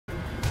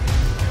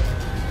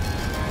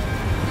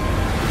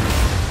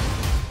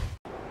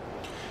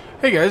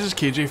Hey guys, it's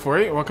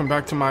KJ48. Welcome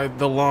back to my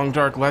The Long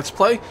Dark Let's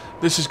Play.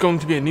 This is going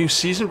to be a new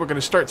season. We're going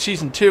to start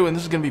Season 2, and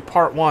this is going to be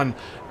Part 1.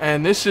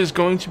 And this is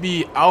going to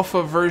be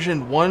Alpha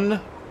version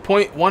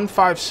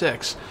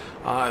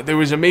 1.156. There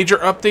was a major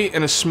update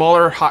and a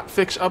smaller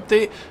hotfix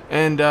update,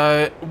 and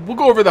we'll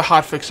go over the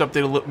hotfix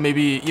update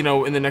maybe, you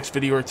know, in the next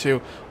video or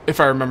two, if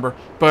I remember.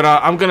 But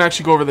I'm going to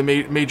actually go over the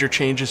major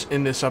changes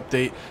in this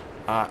update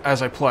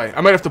as I play.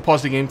 I might have to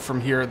pause the game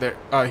from here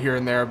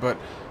and there, but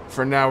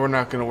for now, we're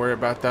not going to worry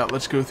about that.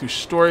 Let's go through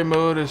story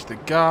mode as the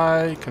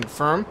guy.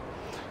 Confirm.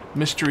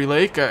 Mystery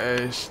Lake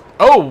is...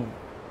 Oh,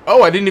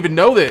 I didn't even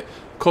know that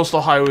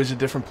Coastal Highway is a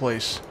different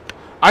place.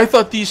 I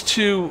thought these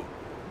two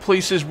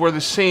places were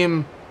the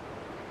same.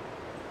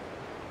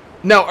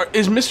 Now,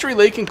 is Mystery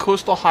Lake and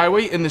Coastal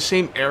Highway in the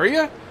same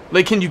area?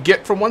 Like, can you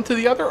get from one to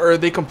the other, or are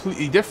they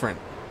completely different?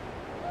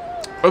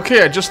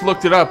 Okay, I just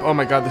looked it up. Oh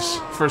my god, this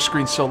first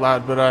screen's so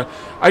loud. But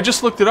I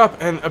just looked it up,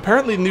 and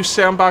apparently the new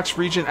sandbox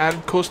region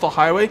added Coastal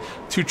Highway.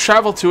 To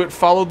travel to it,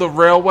 follow the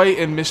railway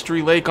and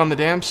Mystery Lake on the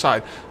dam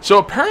side. So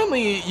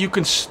apparently you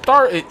can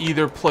start at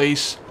either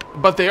place,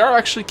 but they are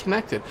actually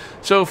connected.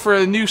 So for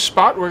a new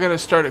spot, we're going to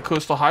start at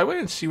Coastal Highway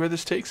and see where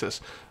this takes us.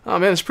 Oh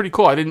man, it's pretty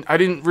cool. I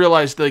didn't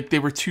realize like they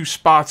were two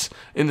spots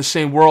in the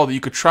same world that you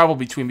could travel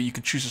between, but you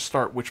could choose to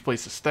start which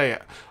place to stay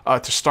at,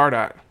 to start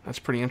at. That's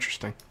pretty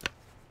interesting.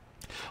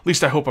 At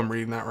least I hope I'm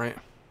reading that right.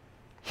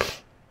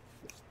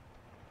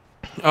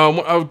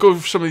 I'll go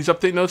over some of these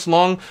update notes.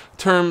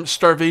 Long-term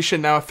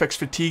starvation now affects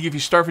fatigue. If you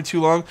starve for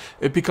too long,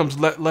 it becomes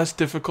less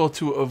difficult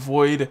to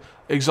avoid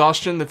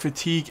exhaustion. The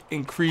fatigue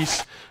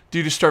increase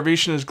due to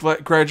starvation is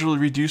gradually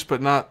reduced, but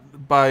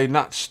not by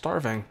not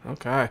starving.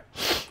 Okay.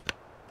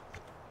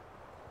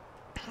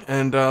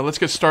 And let's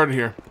get started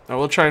here. I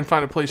will try and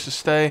find a place to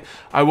stay.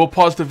 I will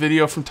pause the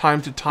video from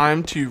time to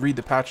time to read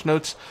the patch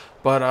notes,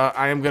 but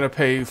I am going to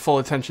pay full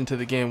attention to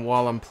the game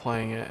while I'm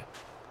playing it.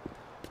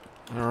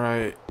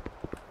 Alright.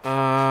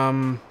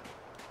 Oh,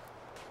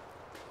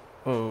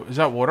 is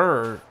that water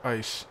or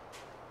ice?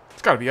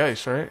 It's got to be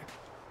ice, right?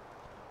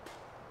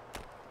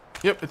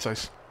 Yep, it's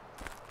ice.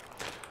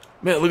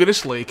 Man, look at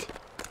this lake.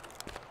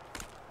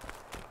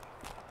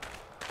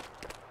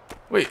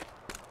 Wait.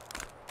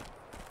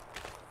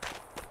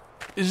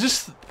 Is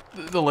this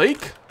the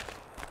lake?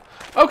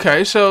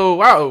 Okay, so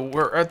wow,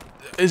 we're at.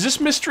 Is this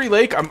Mystery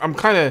Lake? I'm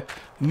kind of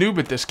noob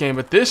at this game,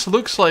 but this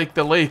looks like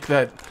the lake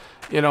that,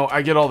 you know,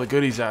 I get all the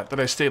goodies at that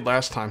I stayed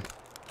last time.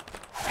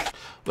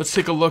 Let's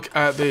take a look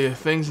at the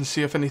things and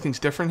see if anything's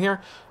different here.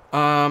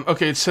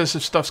 Okay, it says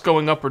if stuff's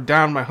going up or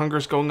down. My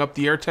hunger's going up.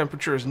 The air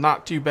temperature is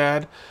not too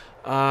bad.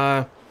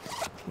 I'm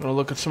gonna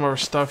look at some of our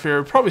stuff here.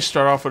 We'll probably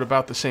start off with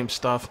about the same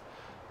stuff.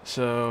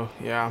 So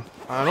yeah,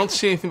 I don't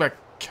see anything about.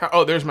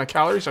 Oh, there's my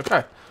calories.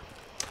 Okay.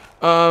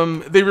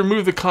 They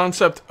removed the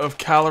concept of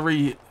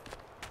calorie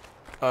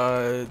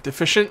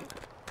deficient.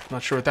 I'm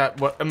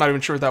not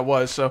even sure what that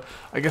was, so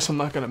I guess I'm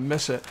not gonna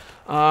miss it.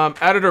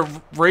 Added a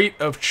rate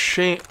of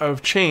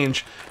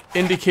change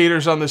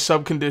indicators on the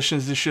sub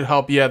conditions. This should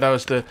help. Yeah,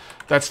 that's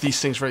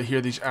these things right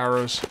here, these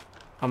arrows,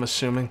 I'm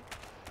assuming.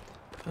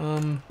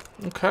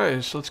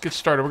 Okay, so let's get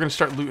started. We're gonna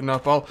start looting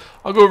up. I'll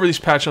go over these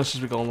patch notes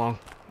as we go along.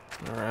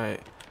 All right.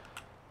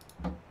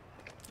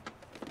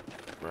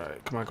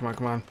 Right,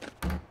 come on.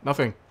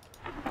 Nothing.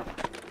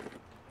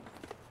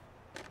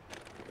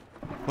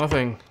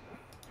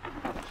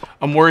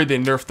 I'm worried they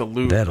nerfed the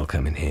loot. That'll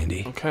come in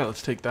handy. Okay,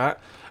 let's take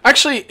that.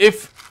 Actually,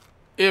 if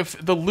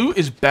the loot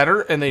is better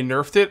and they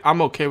nerfed it,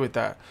 I'm okay with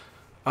that.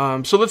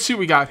 So let's see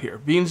what we got here.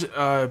 Beans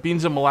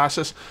and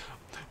molasses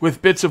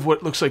with bits of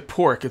what looks like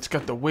pork. It's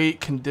got the weight,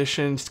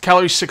 conditions,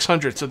 calories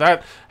 600. So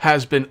that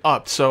has been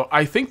upped. So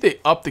I think they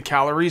upped the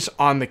calories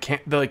on the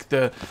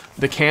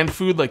canned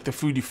food, like the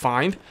food you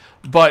find.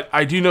 But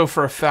I do know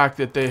for a fact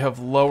that they have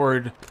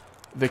lowered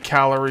the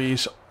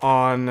calories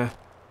on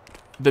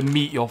the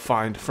meat you'll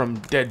find from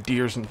dead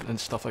deers and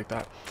stuff like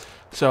that.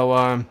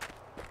 So,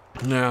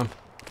 yeah.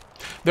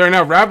 There are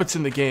now rabbits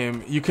in the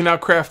game. You can now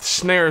craft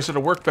snares at a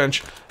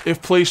workbench if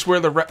placed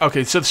where the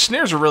okay, so the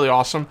snares are really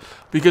awesome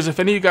because if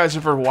any of you guys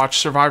ever watched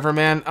Survivor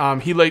Man,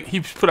 he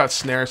put out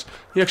snares.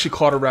 He actually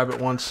caught a rabbit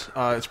once.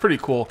 It's pretty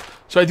cool.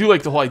 So I do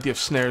like the whole idea of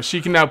snares. So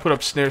you can now put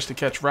up snares to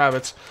catch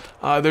rabbits.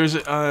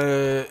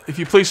 If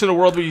you place in a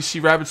world where you see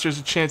rabbits, there's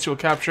a chance you'll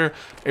capture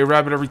a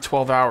rabbit every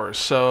 12 hours.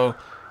 So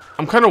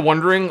I'm kind of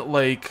wondering,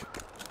 like,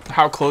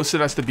 how close it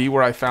has to be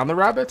where I found the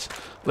rabbits.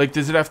 Like,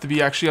 does it have to be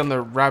actually on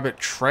the rabbit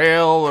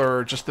trail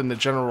or just in the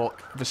general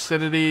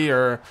vicinity,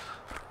 or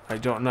I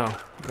don't know.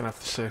 I'm gonna have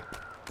to see.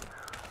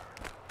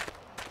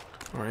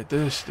 Alright,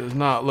 this does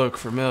not look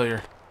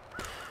familiar.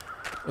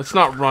 Let's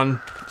not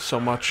run so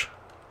much.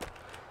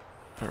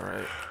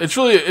 Alright.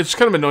 It's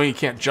kind of annoying you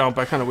can't jump.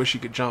 I kind of wish you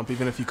could jump,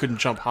 even if you couldn't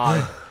jump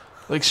high.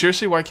 Like,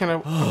 seriously, why can't I?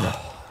 Okay.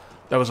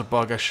 That was a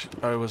bug.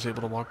 I was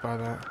able to walk by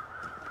that.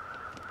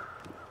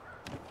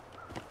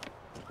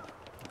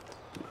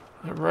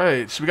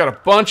 Alright, so we got a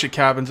bunch of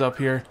cabins up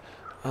here.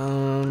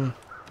 What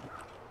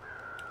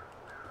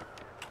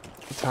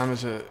time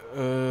is it?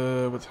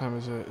 What time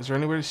is it? Is there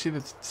any way to see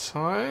the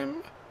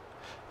time?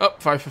 Oh,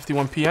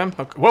 5:51 p.m.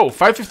 Okay. Whoa,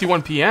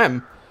 5:51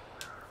 p.m.?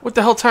 What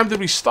the hell time did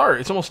we start?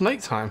 It's almost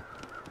nighttime.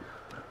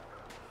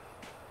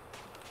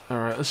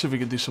 Alright, let's see if we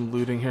can do some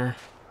looting here.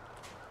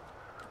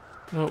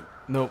 Nope,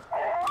 nope.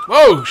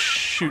 Oh,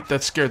 shoot,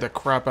 that scared the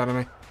crap out of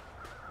me.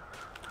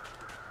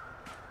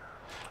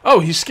 Oh,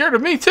 he's scared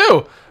of me,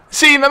 too.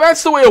 See, now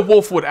that's the way a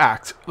wolf would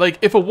act. Like,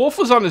 if a wolf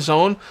was on his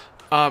own,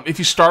 if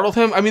you startled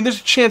him, I mean, there's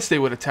a chance they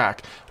would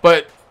attack.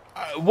 But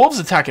wolves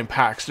attack in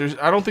packs.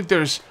 I don't think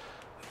there's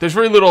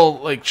very little,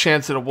 like,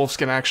 chance that a wolf's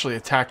gonna actually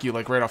attack you,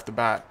 like, right off the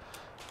bat.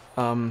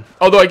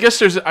 Although I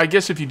guess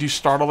if you do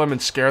startle them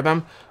and scare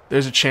them,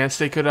 there's a chance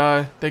they could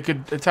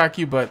attack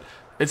you, but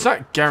it's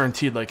not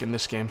guaranteed like in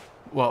this game.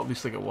 Well, at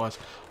least like it was.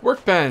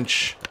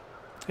 Workbench.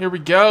 Here we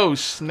go.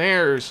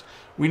 Snares.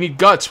 We need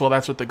guts. Well,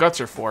 that's what the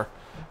guts are for.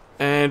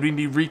 And we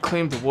need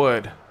reclaimed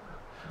wood.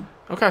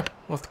 Okay,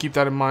 we'll have to keep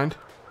that in mind.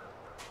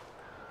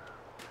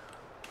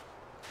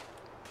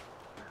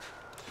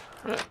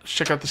 All right, let's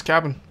check out this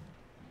cabin.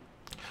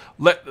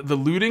 Let the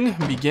looting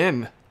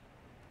begin.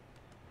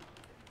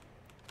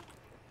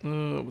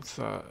 What's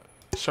that?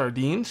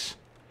 Sardines.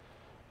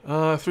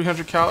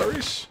 300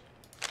 calories.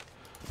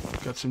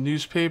 Got some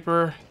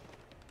newspaper.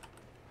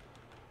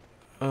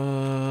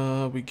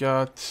 We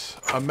got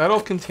a metal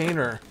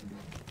container.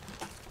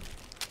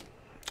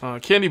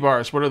 Candy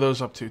bars. What are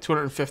those up to?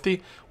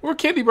 250? What were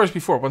candy bars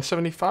before?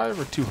 175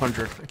 or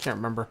 200? I can't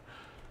remember.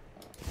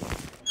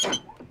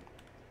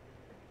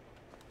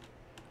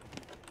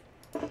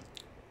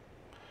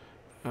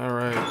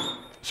 Alright.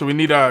 So we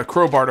need a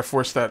crowbar to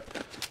force that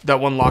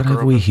one locker open. What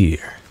have we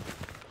here?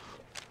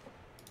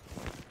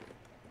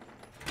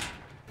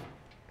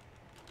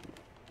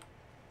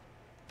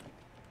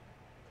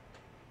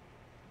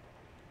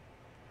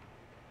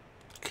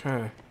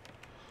 Okay.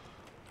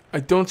 I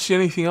don't see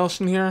anything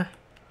else in here.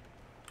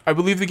 I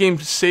believe the game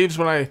saves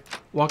when I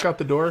walk out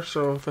the door,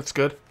 so that's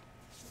good.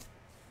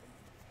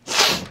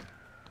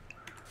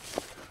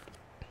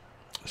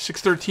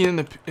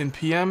 6:13 in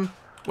PM.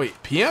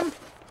 Wait, PM?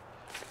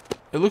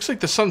 It looks like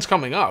the sun's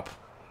coming up.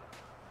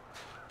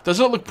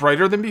 Doesn't it look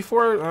brighter than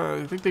before?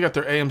 I think they got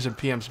their AMs and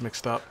PMs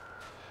mixed up.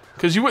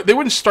 Because they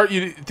wouldn't start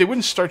you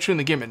in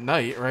the game at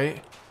night,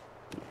 right?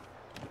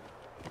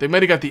 They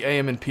might have got the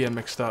AM and PM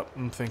mixed up,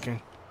 I'm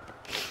thinking.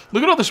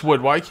 Look at all this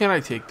wood. Why can't I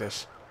take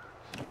this?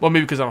 Well,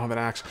 maybe because I don't have an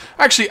axe.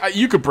 Actually,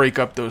 you could break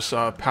up those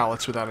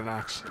pallets without an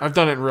axe. I've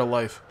done it in real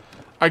life.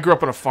 I grew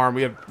up on a farm.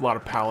 We had a lot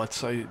of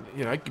pallets. I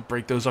could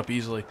break those up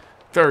easily.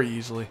 Very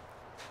easily.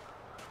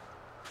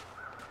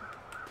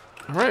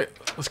 Alright,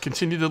 let's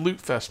continue the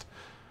loot fest.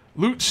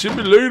 Loot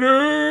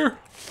simulator!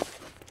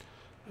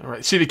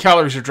 Alright, see the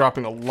calories are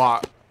dropping a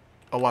lot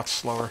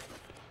slower.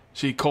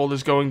 See, cold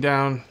is going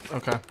down.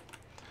 Okay.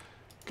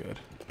 Good.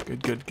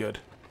 Good.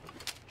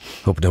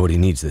 Hope nobody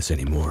needs this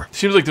anymore.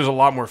 Seems like there's a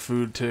lot more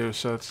food too,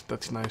 so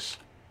that's nice.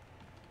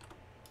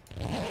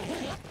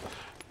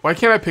 Why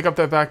can't I pick up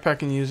that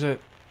backpack and use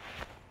it?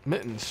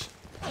 Mittens.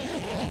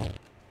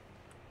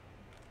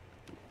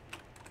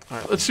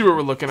 Alright, let's see what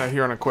we're looking at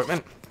here on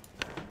equipment.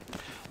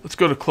 Let's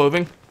go to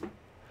clothing.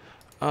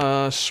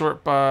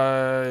 Sort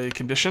by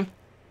condition.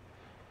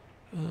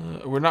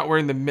 We're not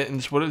wearing the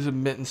mittens. What does the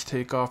mittens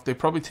take off? They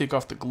probably take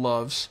off the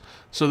gloves.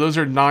 So those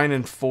are 9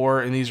 and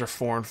 4, and these are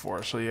 4 and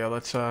 4. So yeah,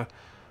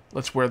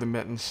 let's wear the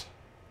mittens.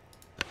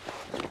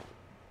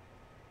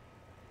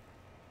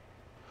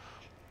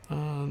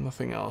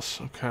 Nothing else.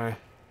 Okay.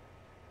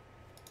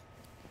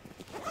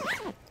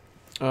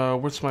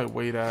 What's my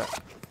weight at?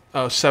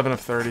 Oh, 7 of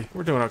 30.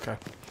 We're doing okay.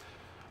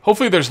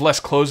 Hopefully there's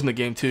less clothes in the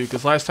game too,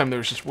 because last time there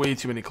was just way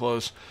too many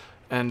clothes.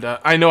 And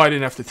I know I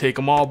didn't have to take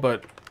them all,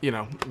 but you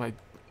know,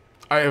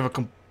 I have a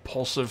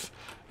compulsive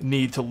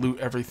need to loot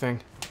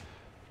everything.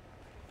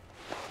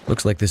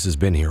 Looks like this has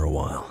been here a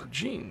while.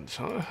 Jeans,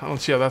 huh? I don't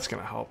see how that's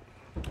gonna help.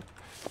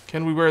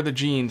 Can we wear the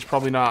jeans?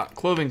 Probably not.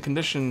 Clothing,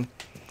 condition,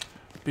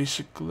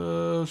 basic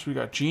clothes. We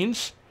got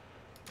jeans.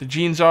 The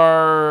jeans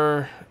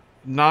are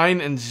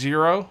 9 and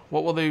 0.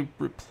 What will they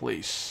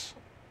replace?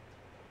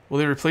 Will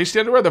they replace the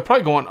underwear? They're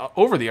probably going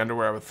over the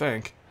underwear, I would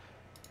think.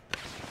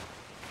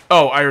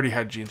 Oh, I already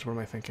had jeans. What am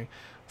I thinking?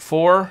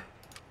 4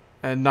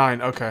 and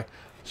 9. Okay.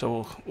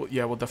 So,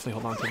 we'll definitely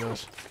hold on to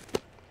those.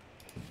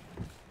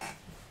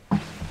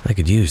 I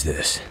could use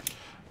this.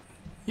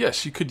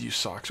 Yes, you could use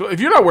socks. Well, if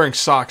you're not wearing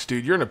socks,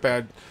 dude, you're in a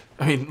bad...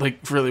 I mean, like,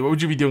 really, what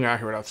would you be doing out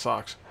here without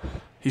socks?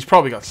 He's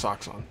probably got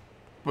socks on.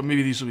 But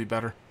maybe these will be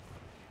better.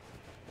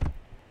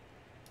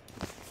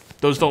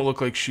 Those don't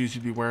look like shoes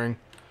you'd be wearing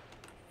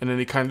in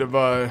any kind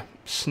of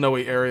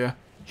snowy area.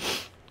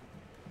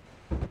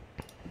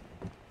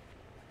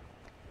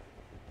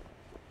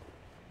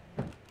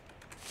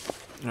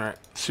 Alright,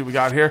 see what we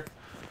got here.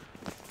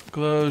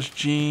 Gloves,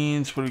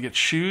 jeans, what do we get?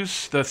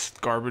 Shoes? That's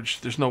garbage.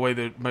 There's no way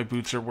that my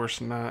boots are worse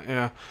than that.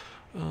 Yeah.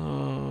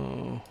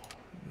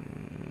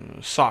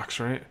 Socks,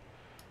 right?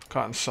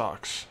 Cotton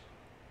socks.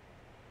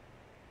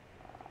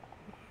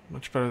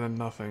 Much better than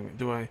nothing.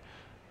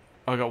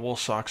 I got wool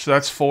socks. So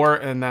that's 4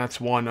 and that's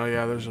 1. Oh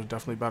yeah, those are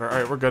definitely better.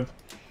 Alright, we're good.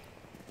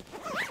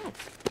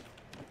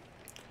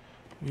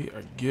 We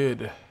are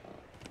good.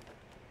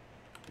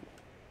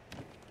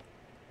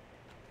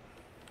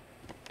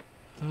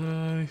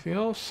 Anything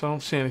else? I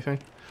don't see anything.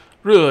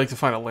 Really like to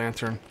find a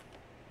lantern.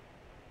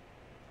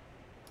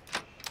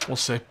 We'll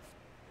see.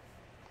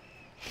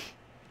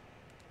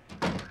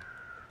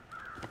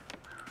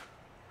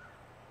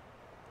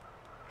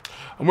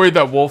 I'm worried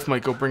that wolf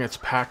might go bring its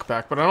pack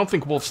back, but I don't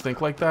think wolves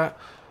think like that.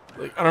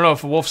 Like, I don't know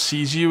if a wolf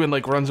sees you and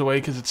like runs away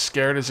because it's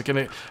scared. Is it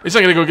gonna? It's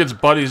not gonna go get its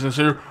buddies and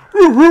say,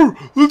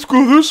 "Let's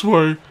go this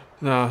way."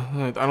 No,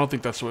 I don't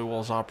think that's the way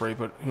wolves operate.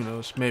 But who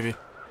knows? Maybe.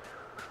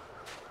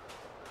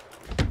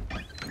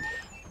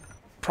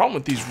 Problem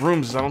with these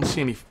rooms is I don't see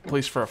any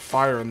place for a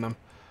fire in them.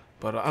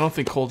 But I don't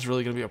think cold's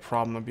really gonna be a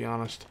problem, to be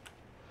honest.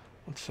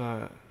 What's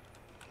that?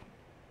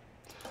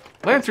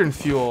 Lantern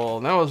fuel.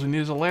 Now as we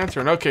use a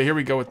lantern. Okay, here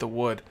we go with the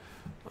wood.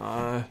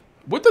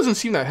 Wood doesn't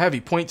seem that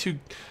heavy.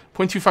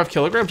 0.25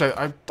 kilograms.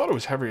 I thought it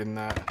was heavier than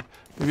that.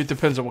 Maybe it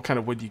depends on what kind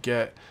of wood you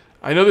get.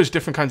 I know there's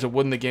different kinds of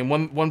wood in the game.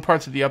 One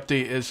part of the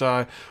update is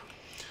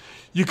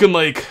you can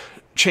like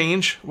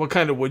change what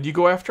kind of wood you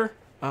go after.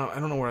 I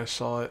don't know where I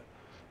saw it.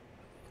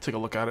 Take a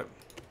look at it.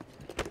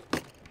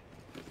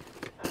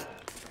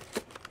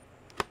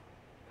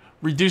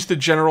 Reduce the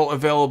general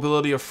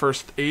availability of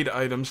first aid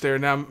items. They are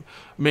now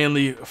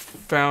mainly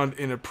found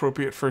in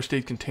appropriate first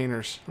aid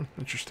containers.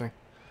 Interesting.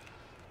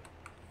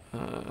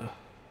 It's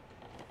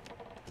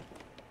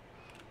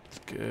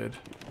good.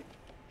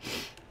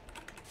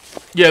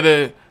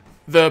 Yeah,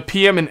 the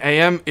PM and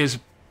AM is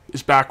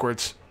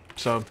backwards.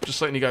 So just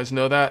letting you guys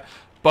know that.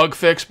 Bug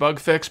fix.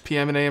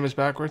 PM and AM is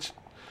backwards.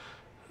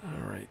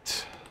 All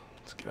right,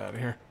 let's get out of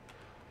here.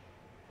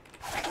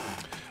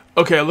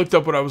 Okay, I looked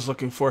up what I was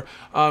looking for.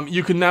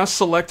 You can now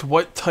select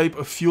what type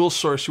of fuel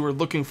source you are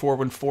looking for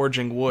when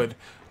forging wood,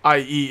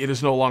 i.e. it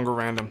is no longer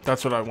random.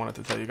 That's what I wanted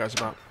to tell you guys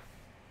about.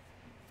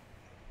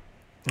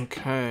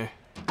 Okay.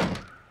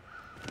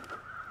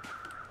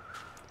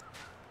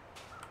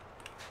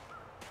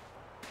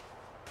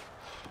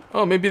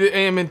 Oh, maybe the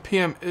AM and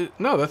PM.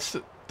 No, that's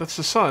the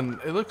sun.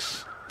 It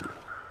looks.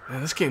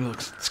 Man, this game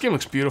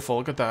looks beautiful.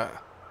 Look at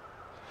that.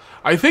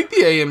 I think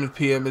the AM and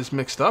PM is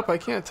mixed up. I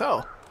can't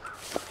tell.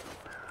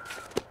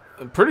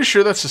 I'm pretty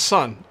sure that's the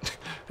sun.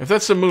 If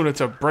that's the moon, it's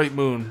a bright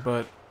moon,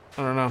 but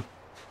I don't know.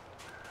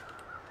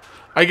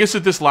 I guess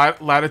at this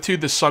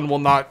latitude, the sun will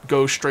not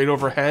go straight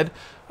overhead.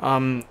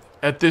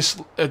 At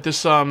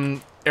this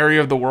area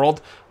of the world,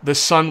 the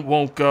sun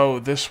won't go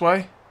this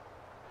way.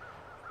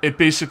 It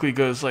basically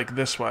goes like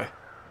this way.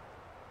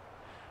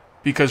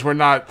 Because we're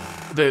not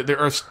the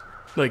Earth's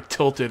like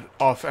tilted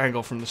off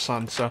angle from the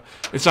sun, so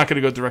it's not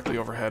going to go directly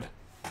overhead.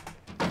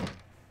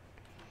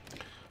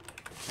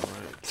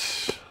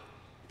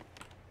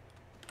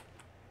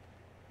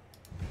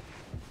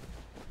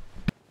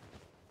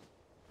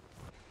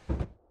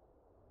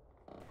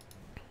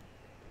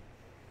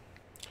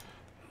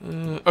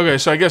 Okay,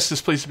 so I guess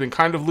this place has been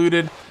kind of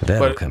looted,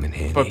 That'll come in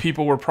handy. But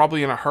people were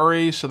probably in a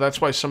hurry, so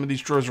that's why some of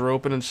these drawers are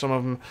open and some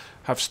of them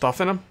have stuff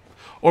in them.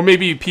 Or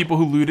maybe people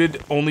who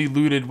looted only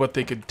looted what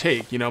they could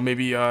take. You know,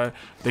 maybe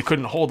they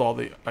couldn't hold all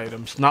the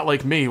items. Not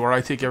like me, where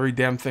I take every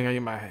damn thing I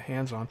get my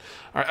hands on.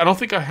 All right, I don't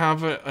think I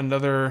have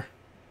another...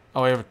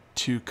 Oh, I have a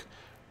toque.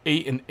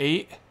 8 and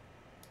 8.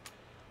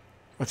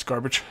 That's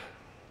garbage.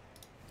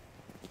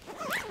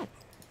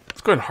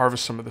 Let's go ahead and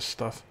harvest some of this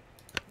stuff.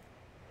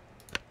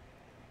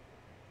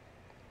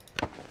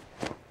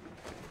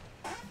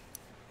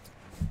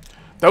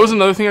 That was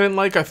another thing I didn't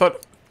like. I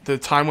thought the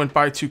time went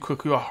by too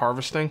quickly while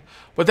harvesting.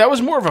 But that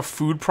was more of a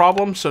food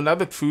problem. So now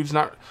that food's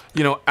not,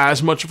 you know,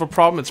 as much of a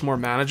problem, it's more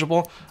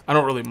manageable. I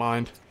don't really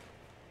mind.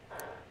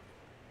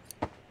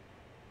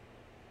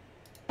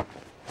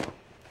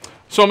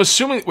 So I'm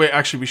assuming... Wait,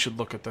 actually, we should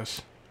look at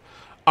this.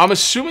 I'm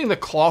assuming the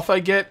cloth I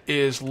get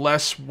is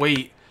less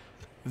weight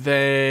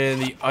than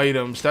the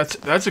items.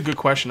 That's a good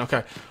question.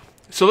 Okay.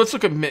 So let's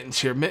look at mittens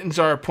here. Mittens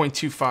are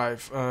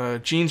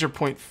 0.25. Jeans are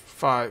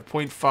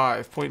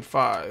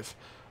 0.5.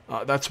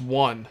 That's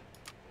 1.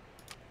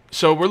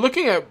 So we're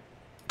looking at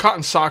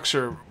cotton socks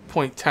are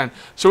 0.10.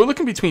 So we're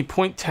looking between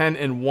 0.10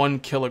 and 1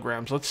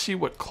 kilograms. Let's see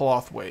what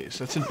cloth weighs.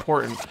 That's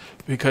important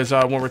because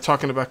when we're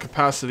talking about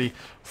capacity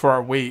for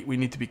our weight, we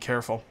need to be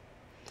careful.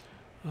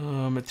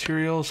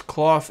 Materials,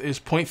 cloth is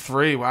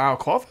 0.3. Wow,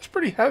 cloth is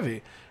pretty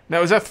heavy.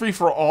 Now, is that 3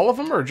 for all of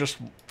them or just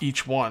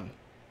each one?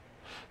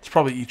 It's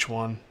probably each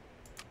one.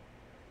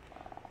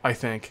 I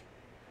think.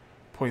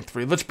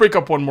 0.3. Let's break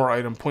up one more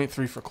item.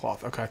 0.3 for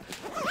cloth. Okay.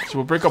 So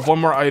we'll break up one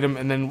more item,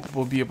 and then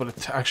we'll be able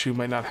to... Actually, we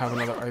might not have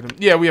another item.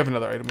 Yeah, we have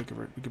another item we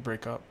could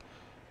break up.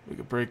 We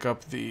could break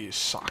up the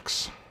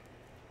socks.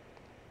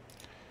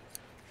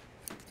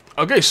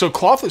 Okay, so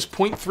cloth is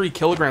 0.3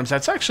 kilograms.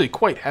 That's actually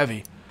quite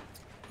heavy.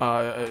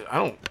 I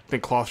don't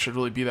think cloth should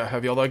really be that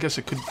heavy, although I guess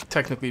it could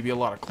technically be a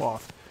lot of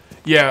cloth.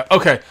 Yeah,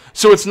 okay.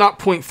 So it's not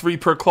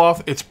 0.3 per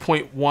cloth, it's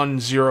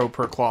 0.10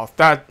 per cloth.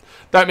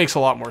 That makes a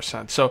lot more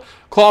sense. So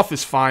cloth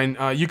is fine.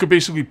 You could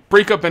basically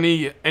break up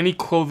any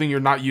clothing you're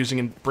not using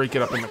and break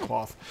it up in the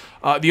cloth.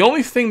 The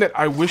only thing that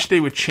I wish they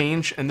would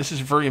change, and this is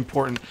very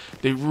important,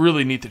 they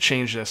really need to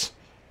change this.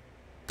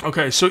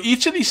 Okay, so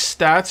each of these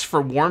stats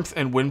for warmth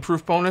and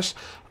windproof bonus,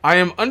 I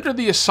am under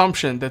the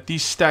assumption that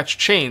these stats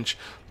change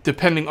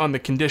depending on the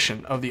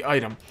condition of the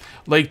item.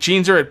 Like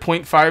jeans are at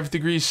 0.5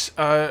 degrees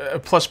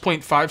plus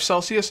 0.5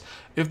 Celsius.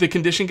 If the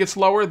condition gets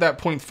lower, that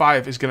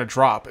 0.5 is going to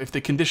drop. If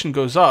the condition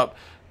goes up,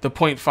 the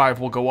 0.5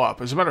 will go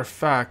up. As a matter of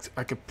fact,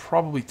 I could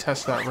probably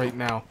test that right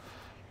now.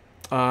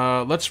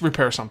 Let's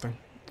repair something.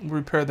 We'll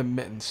repair the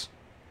mittens.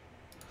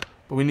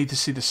 But we need to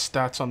see the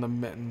stats on the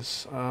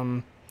mittens.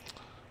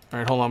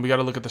 Alright, hold on. We got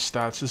to look at the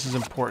stats. This is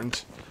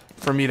important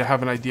for me to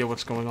have an idea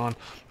what's going on.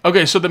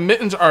 Okay, so the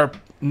mittens are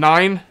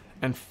 9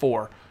 and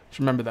 4. Just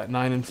remember that.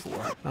 9 and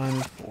 4. 9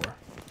 and 4.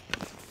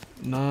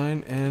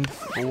 9 and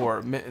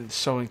 4. Mittens,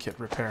 sewing kit,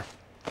 repair.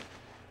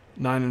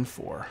 9 and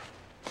 4.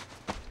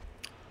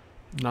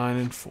 9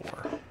 and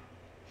 4.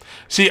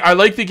 See, I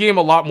like the game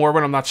a lot more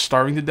when I'm not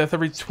starving to death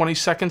every 20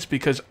 seconds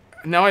because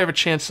now I have a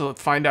chance to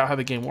find out how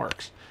the game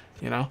works.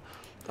 You know?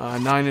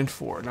 9 and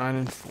 4. 9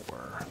 and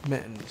 4.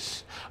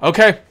 Mittens.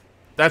 Okay.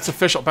 That's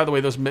official. By the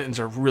way, those mittens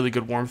are really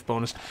good warmth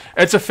bonus.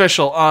 It's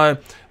official.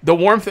 The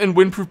warmth and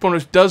windproof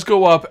bonus does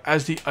go up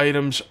as the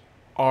items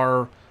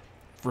are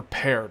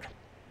repaired.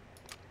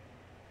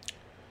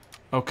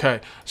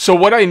 Okay. So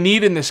what I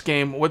need in this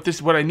game, what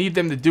I need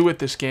them to do with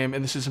this game,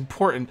 and this is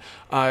important.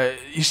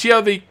 You see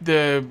how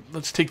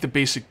let's take the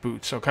basic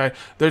boots. Okay,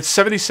 they're at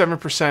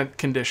 77%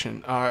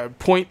 condition,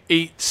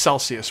 0.8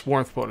 Celsius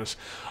warmth bonus.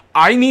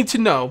 I need to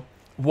know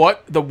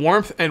what the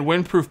warmth and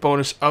windproof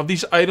bonus of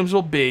these items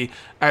will be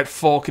at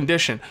full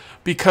condition.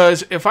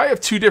 Because if I have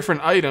two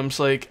different items,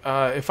 like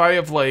if I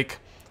have like,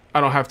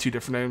 I don't have two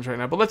different items right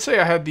now, but let's say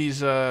I had these,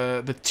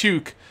 the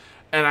toque,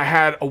 and I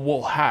had a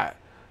wool hat.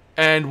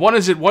 And one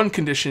is at one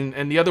condition,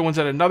 and the other one's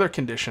at another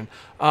condition.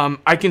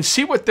 I can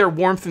see what their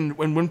warmth and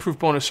windproof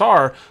bonus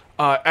are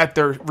at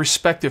their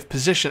respective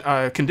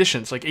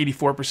conditions, like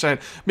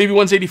 84%. Maybe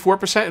one's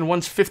 84% and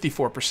one's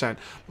 54%.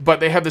 But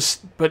they have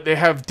this. But they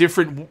have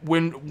different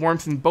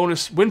warmth and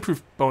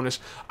windproof bonus.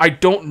 I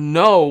don't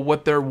know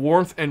what their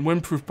warmth and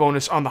windproof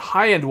bonus on the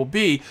high end will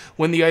be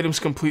when the item's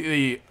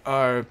completely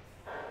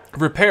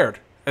repaired,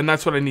 and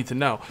that's what I need to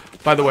know.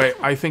 By the way,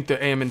 I think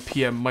the AM and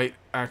PM might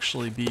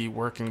actually be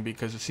working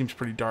because it seems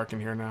pretty dark in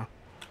here now.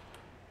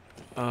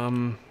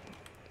 All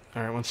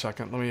right, 1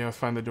 second. Let me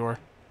find the door.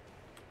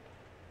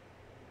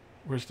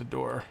 Where's the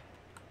door?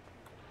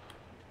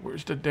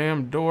 Where's the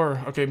damn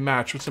door? Okay,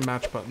 match. What's the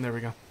match button? There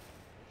we go.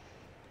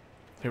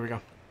 Here we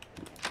go.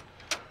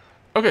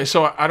 Okay,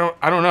 so I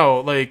don't know.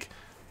 Like,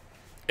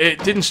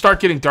 it didn't start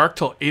getting dark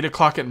till 8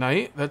 o'clock at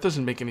night. That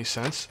doesn't make any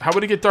sense. How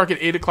would it get dark at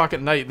 8 o'clock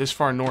at night this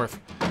far north?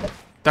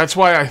 That's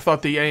why I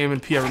thought the AM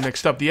and PM are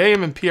mixed up. The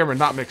AM and PM are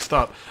not mixed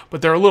up,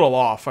 but they're a little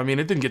off. I mean,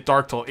 it didn't get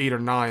dark till 8 or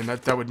 9.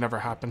 That would never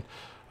happen.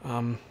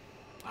 How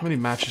many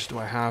matches do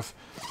I have?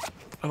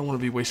 I don't want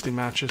to be wasting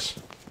matches.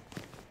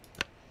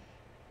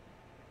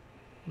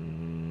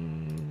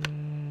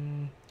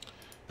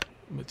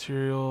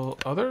 Material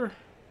other?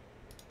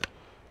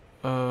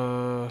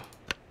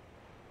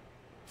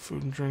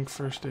 Food and drink,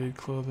 first aid,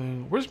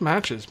 clothing. Where's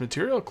matches?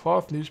 Material,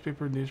 cloth,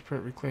 newspaper,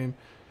 newsprint, reclaim.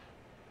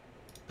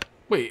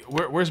 Wait,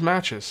 where's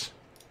matches?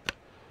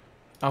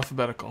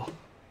 Alphabetical.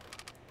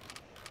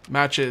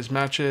 Matches.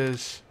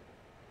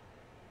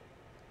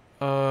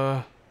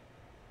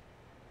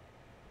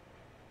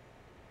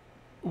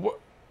 What?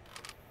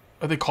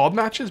 Are they called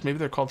matches? Maybe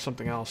they're called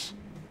something else.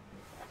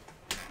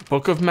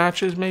 Book of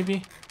matches,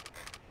 maybe?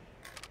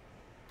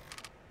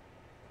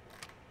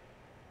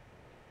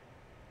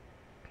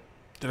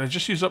 Did I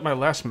just use up my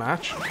last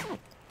match?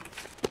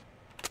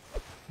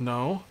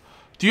 No.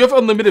 Do you have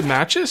unlimited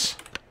matches?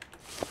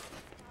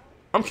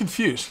 I'm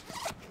confused.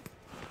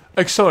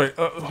 Accelerate.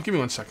 Give me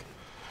 1 second.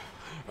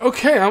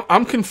 Okay,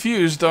 I'm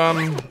confused. Do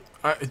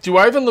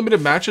I have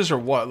unlimited matches or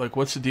what? Like,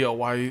 what's the deal?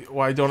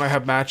 Why don't I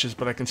have matches,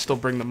 but I can still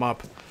bring them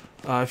up?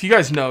 If you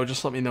guys know,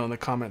 just let me know in the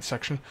comment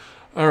section.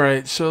 All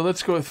right, so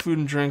let's go with food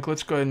and drink.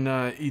 Let's go ahead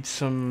and eat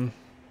some.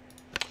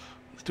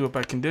 Let's do it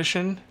by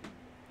condition.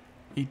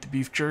 Eat the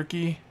beef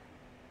jerky.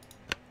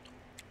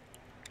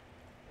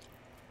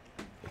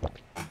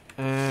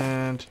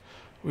 And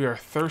we are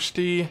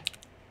thirsty.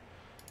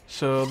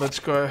 So let's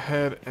go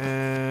ahead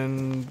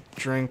and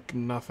drink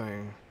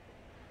nothing.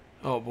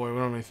 Oh boy, we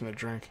don't have anything to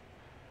drink.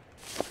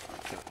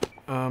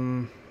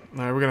 Alright,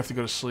 we're gonna have to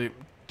go to sleep.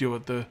 Deal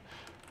with the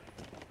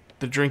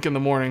drink in the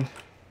morning.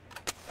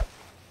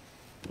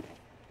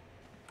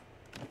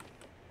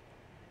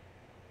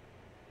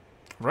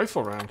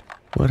 Rifle round.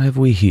 What have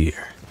we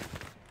here?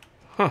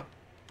 Huh.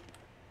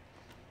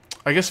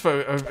 I guess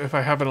if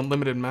I have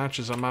unlimited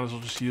matches, I might as well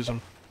just use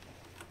them.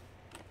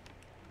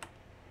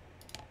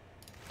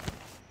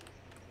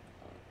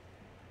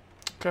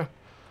 Okay.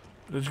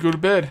 Let's go to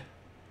bed.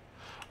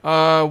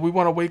 We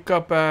want to wake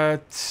up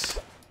at...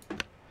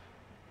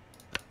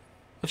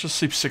 Let's just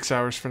sleep 6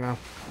 hours for now.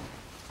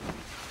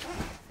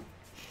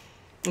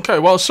 Okay,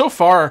 well, so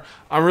far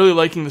I'm really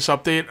liking this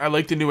update. I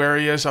like the new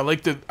areas. I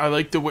like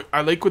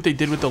what they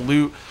did with the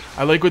loot.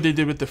 I like what they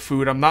did with the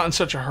food. I'm not in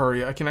such a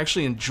hurry. I can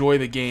actually enjoy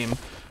the game,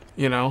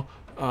 you know.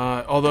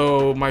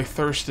 Although my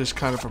thirst is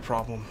kind of a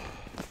problem.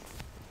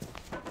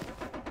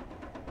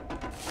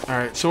 All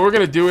right, so what we're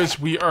gonna do is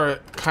we are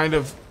kind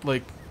of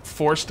like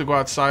forced to go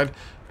outside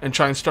and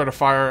try and start a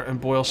fire and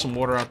boil some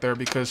water out there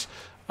because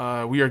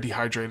we are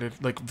dehydrated,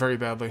 like, very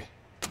badly.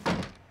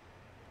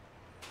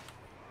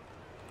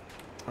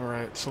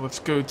 Alright, so let's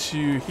go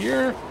to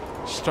here.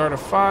 Start a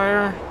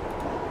fire.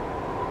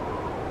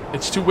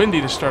 It's too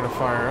windy to start a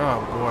fire. Oh,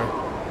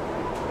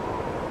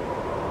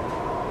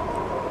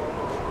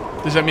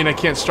 boy. Does that mean I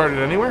can't start it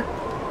anywhere?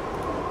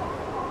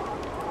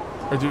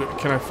 Or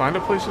can I find a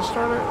place to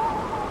start it?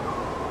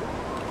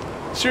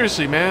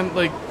 Seriously, man,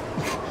 like,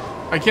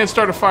 I can't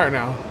start a fire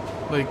now.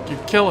 Like,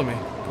 you're killing me.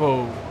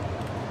 Whoa.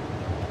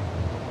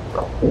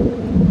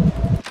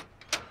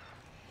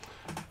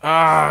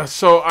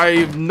 So I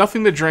have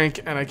nothing to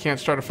drink, and I can't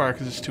start a fire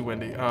because it's too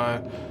windy.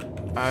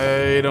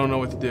 I don't know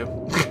what to do.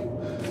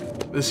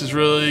 This is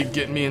really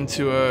getting me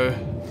into a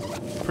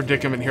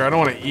predicament here. I don't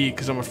want to eat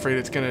because I'm afraid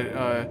it's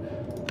gonna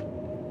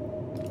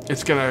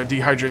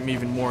dehydrate me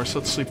even more. So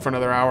let's sleep for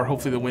another hour.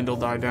 Hopefully the wind will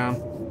die down.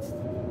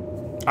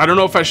 I don't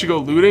know if I should go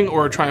looting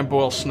or try and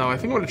boil snow. I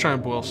think I'm gonna try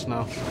and boil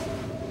snow.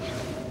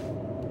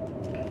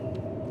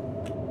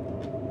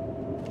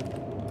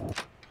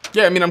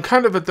 Yeah, I mean, I'm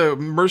kind of at the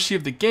mercy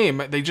of the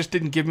game. They just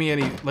didn't give me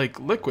any, like,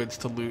 liquids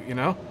to loot, you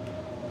know?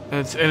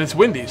 And it's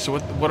windy, so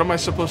what am I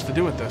supposed to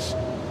do with this?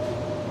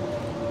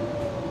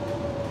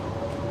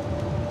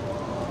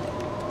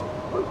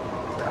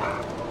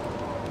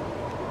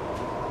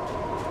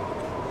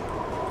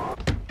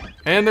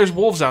 And there's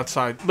wolves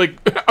outside. Like,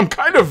 I'm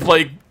kind of,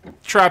 like,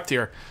 trapped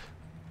here.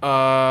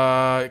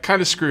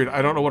 Kind of screwed.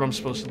 I don't know what I'm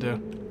supposed to do.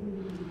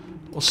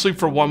 We'll sleep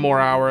for one more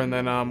hour, and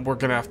then we're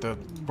gonna have to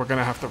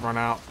run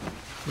out.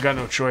 We got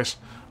no choice.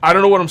 I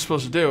don't know what I'm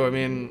supposed to do. I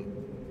mean,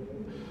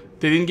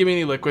 they didn't give me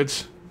any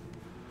liquids.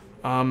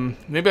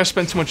 Maybe I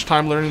spent too much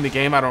time learning the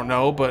game. I don't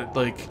know, but,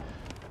 like,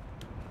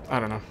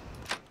 I don't know.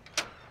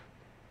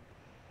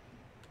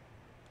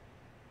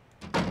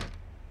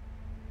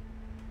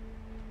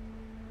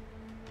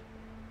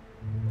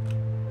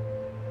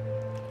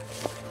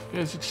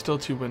 Is it still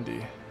too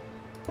windy?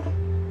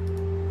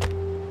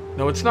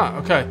 No, it's not.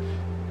 Okay.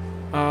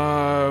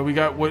 We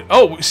got wood.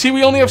 Oh, see,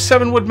 we only have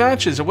 7 wood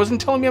matches. It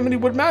wasn't telling me how many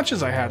wood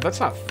matches I had. That's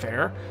not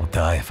fair. I'll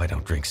die if I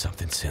don't drink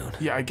something soon.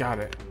 Yeah, I got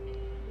it.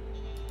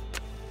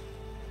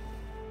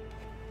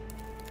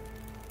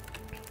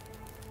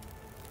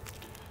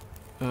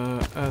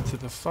 Add to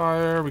the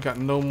fire. We got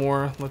no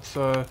more. Let's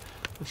do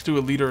a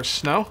liter of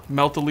snow.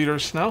 Melt a liter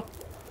of snow.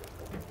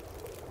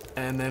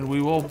 And then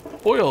we will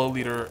boil a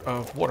liter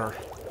of water.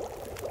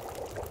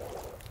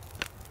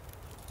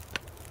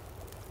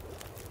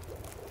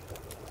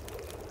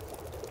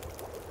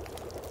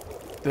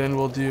 Then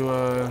we'll do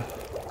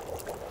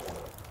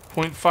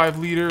 0.5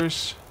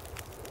 liters.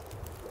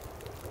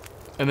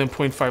 And then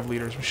 0.5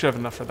 liters. We should have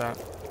enough for that.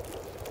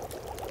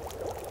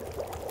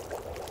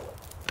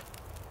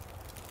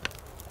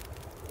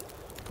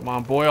 Come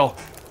on, boil.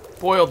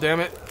 Boil, damn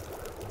it.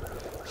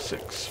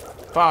 6,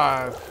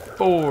 5,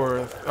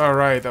 4.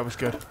 Alright, that was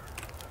good.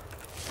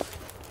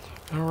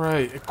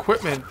 Alright,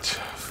 equipment.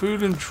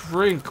 Food and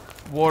drink.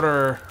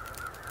 Water.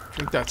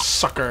 Drink that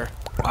sucker.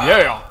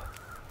 Yeah!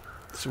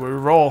 That's the way we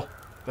roll.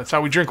 That's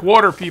how we drink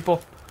water,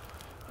 people.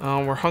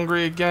 We're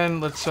hungry again.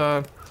 Let's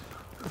go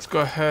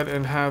ahead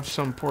and have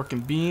some pork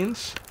and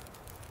beans.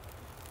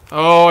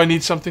 Oh, I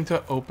need something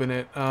to open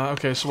it.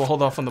 Okay, so we'll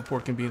hold off on the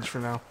pork and beans for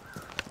now.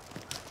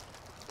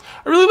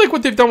 I really like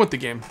what they've done with the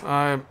game.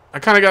 I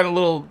kind of got in a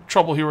little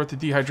trouble here with the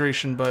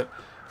dehydration, but,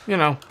 you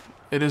know,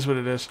 it is what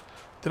it is.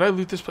 Did I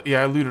loot this place?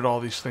 Yeah, I looted all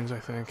these things, I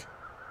think.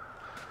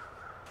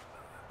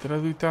 Did I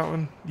loot that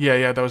one?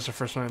 Yeah, that was the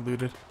first one I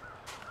looted.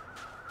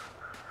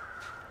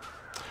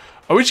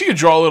 I wish you could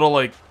draw a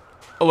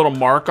little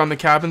mark on the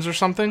cabins or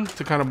something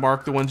to kind of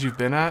mark the ones you've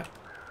been at.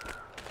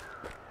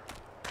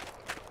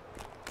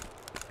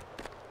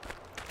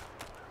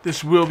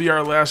 This will be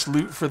our last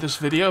loot for this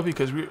video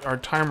because our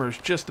timer is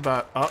just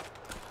about up.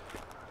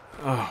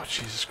 Oh,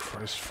 Jesus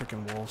Christ,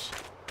 freaking wolves.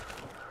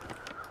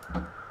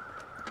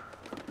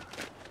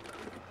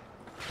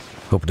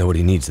 Hope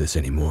nobody needs this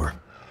anymore.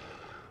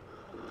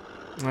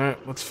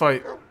 Alright, let's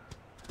fight.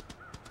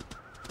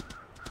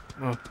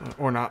 Oh,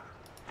 or not.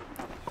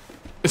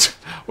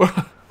 What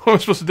am I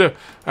supposed to do?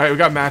 Alright, we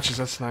got matches.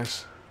 That's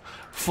nice.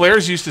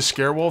 Flares used to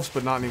scare wolves,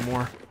 but not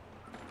anymore.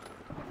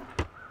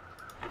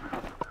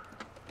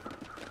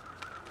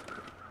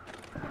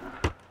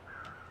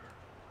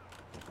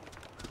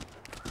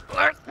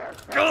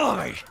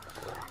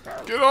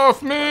 Get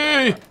off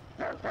me!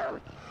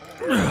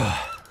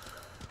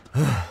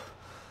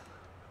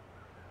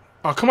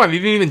 Oh, come on. You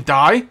didn't even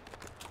die?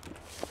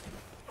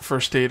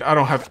 First aid. I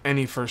don't have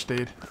any first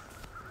aid.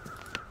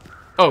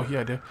 Oh, yeah,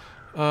 I do.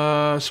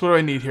 So what do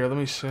I need here? Let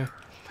me see.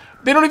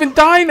 They don't even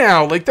die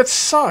now. Like, that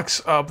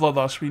sucks. Blood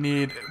loss. We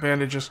need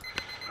bandages.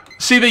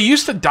 See, they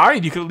used to die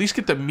and you could at least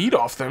get the meat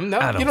off them. Now,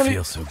 I don't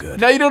feel so good.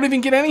 Now you don't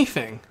even get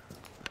anything.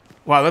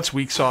 Wow, that's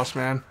weak sauce,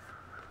 man.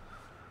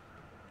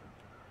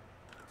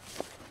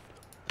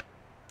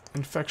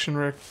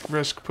 Infection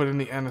risk put in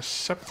the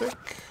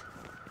antiseptic.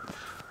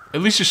 At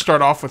least you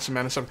start off with some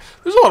antiseptic.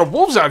 There's a lot of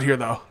wolves out here,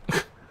 though.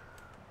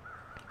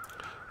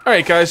 All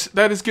right, guys,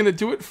 that is going to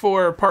do it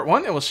for part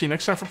 1, and we'll see you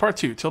next time for part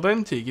 2. Till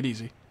then, take it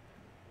easy.